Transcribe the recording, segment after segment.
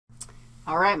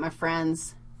All right, my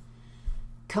friends,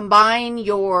 combine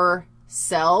your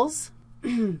cells,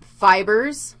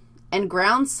 fibers, and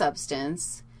ground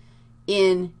substance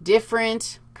in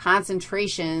different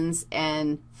concentrations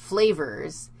and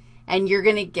flavors, and you're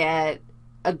going to get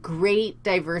a great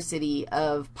diversity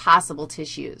of possible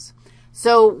tissues.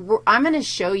 So I'm going to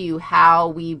show you how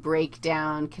we break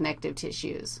down connective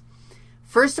tissues.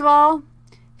 First of all,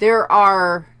 there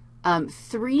are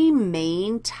three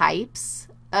main types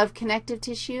of connective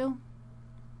tissue.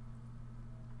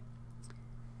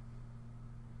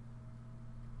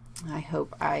 I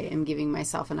hope I am giving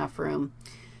myself enough room.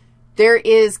 There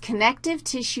is connective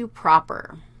tissue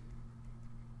proper.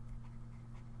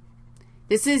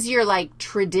 This is your, like,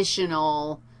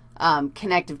 traditional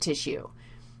connective tissue.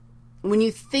 When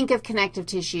you think of connective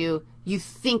tissue, you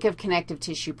think of connective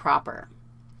tissue proper.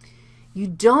 You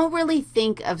don't really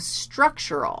think of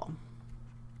structural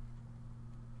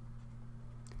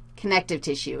connective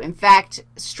tissue. In fact,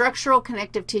 structural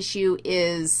connective tissue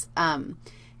is,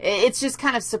 it's just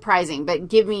kind of surprising, but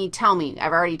tell me,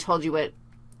 I've already told you what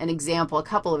an example, a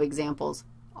couple of examples,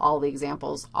 all the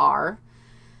examples are.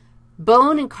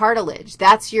 Bone and cartilage,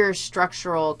 that's your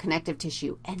structural connective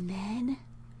tissue. And then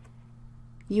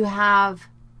you have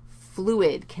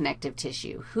fluid connective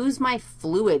tissue. Who's my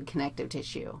fluid connective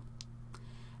tissue?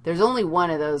 There's only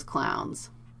one of those clowns.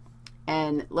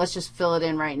 And let's just fill it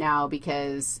in right now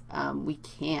because we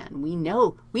can. We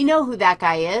know who that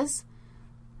guy is.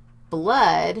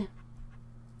 Blood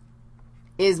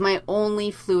is my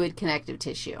only fluid connective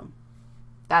tissue.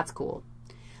 That's cool.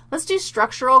 Let's do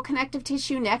structural connective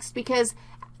tissue next because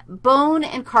bone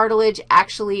and cartilage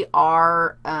actually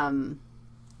are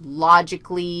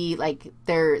logically, like,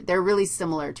 they're really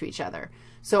similar to each other.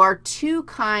 So our two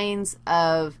kinds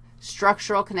of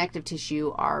structural connective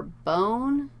tissue are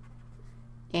bone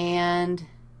and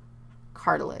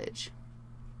cartilage.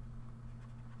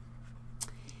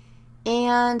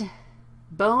 And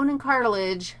bone and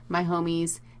cartilage, my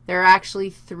homies, there are actually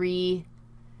three.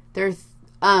 There's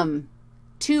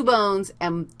two bones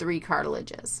and three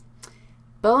cartilages.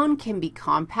 Bone can be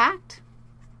compact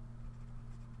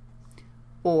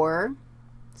or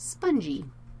spongy.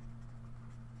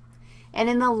 And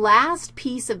in the last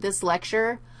piece of this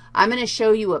lecture, I'm going to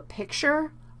show you a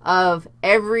picture of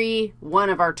every one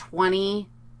of our 20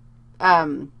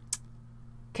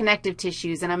 connective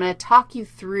tissues, and I'm going to talk you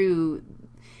through,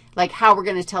 like, how we're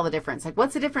going to tell the difference. Like,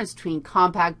 what's the difference between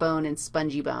compact bone and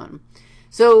spongy bone?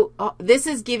 So this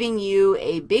is giving you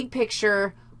a big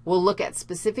picture. We'll look at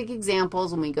specific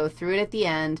examples when we go through it at the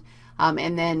end,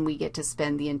 and then we get to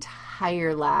spend the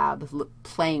entire lab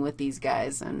playing with these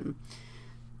guys and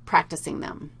practicing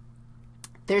them.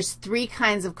 There's three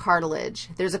kinds of cartilage.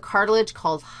 There's a cartilage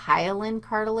called hyaline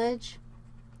cartilage.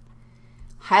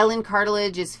 Hyaline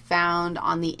cartilage is found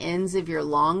on the ends of your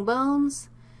long bones.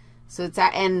 So it's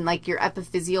and like your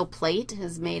epiphyseal plate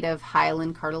is made of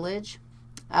hyaline cartilage.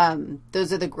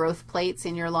 Those are the growth plates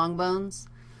in your long bones.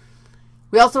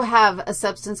 We also have a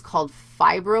substance called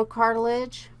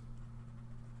fibrocartilage.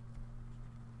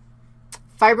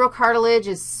 Fibrocartilage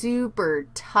is super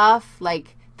tough.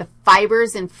 Like, the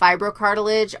fibers in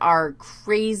fibrocartilage are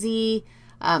crazy,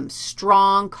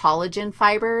 strong collagen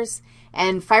fibers.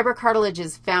 And fibrocartilage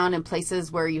is found in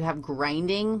places where you have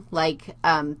grinding, like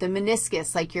the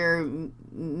meniscus, like your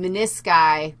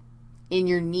menisci in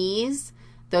your knees.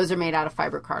 Those are made out of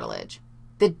fibrocartilage.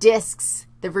 The discs,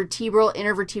 the vertebral,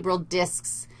 intervertebral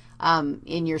discs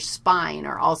in your spine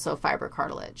are also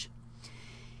fibrocartilage.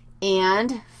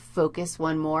 And focus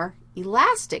one more,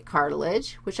 elastic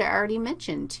cartilage, which I already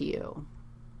mentioned to you.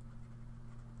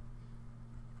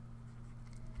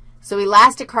 So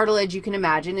elastic cartilage, you can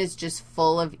imagine, is just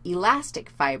full of elastic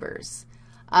fibers.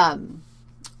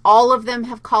 All of them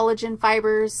have collagen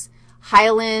fibers.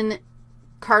 Hyaline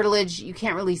cartilage, you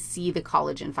can't really see the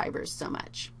collagen fibers so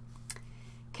much.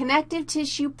 Connective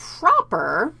tissue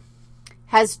proper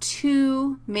has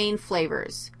two main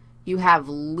flavors. You have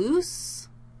loose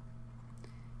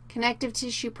connective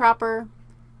tissue proper,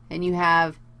 and you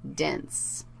have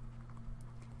dense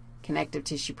connective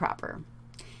tissue proper.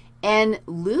 And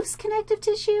loose connective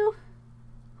tissue,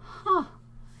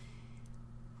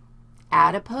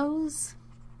 adipose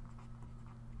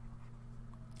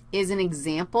is an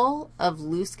example of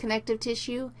loose connective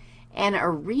tissue, and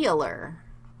areolar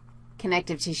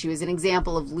connective tissue is an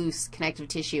example of loose connective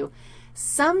tissue.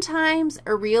 Sometimes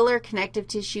areolar connective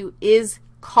tissue is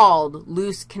called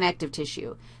loose connective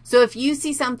tissue. So if you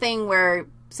see something where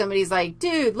somebody's like,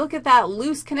 dude, look at that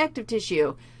loose connective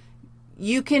tissue,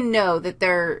 you can know that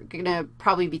they're going to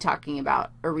probably be talking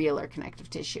about areolar connective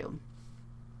tissue.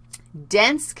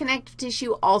 Dense connective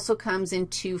tissue also comes in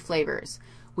two flavors.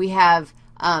 We have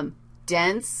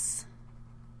dense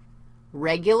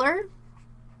regular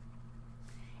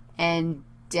and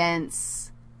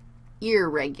dense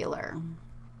irregular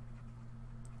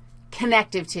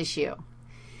connective tissue.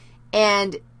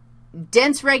 And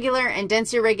dense regular and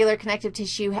dense irregular connective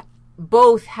tissue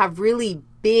both have really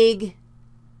big,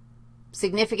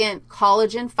 significant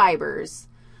collagen fibers,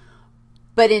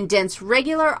 but in dense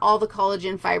regular, all the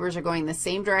collagen fibers are going the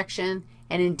same direction,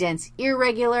 and in dense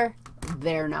irregular,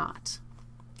 they're not.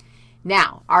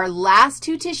 Now, our last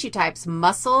two tissue types,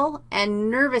 muscle and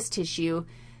nervous tissue,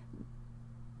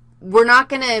 we're not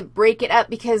going to break it up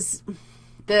because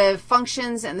the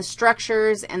functions and the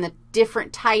structures and the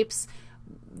different types,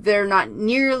 they're not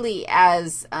nearly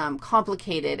as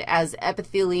complicated as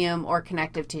epithelium or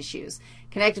connective tissues.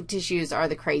 Connective tissues are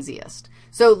the craziest.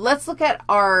 So let's look at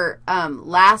our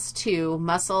last two,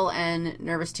 muscle and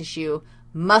nervous tissue.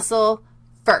 Muscle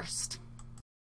first.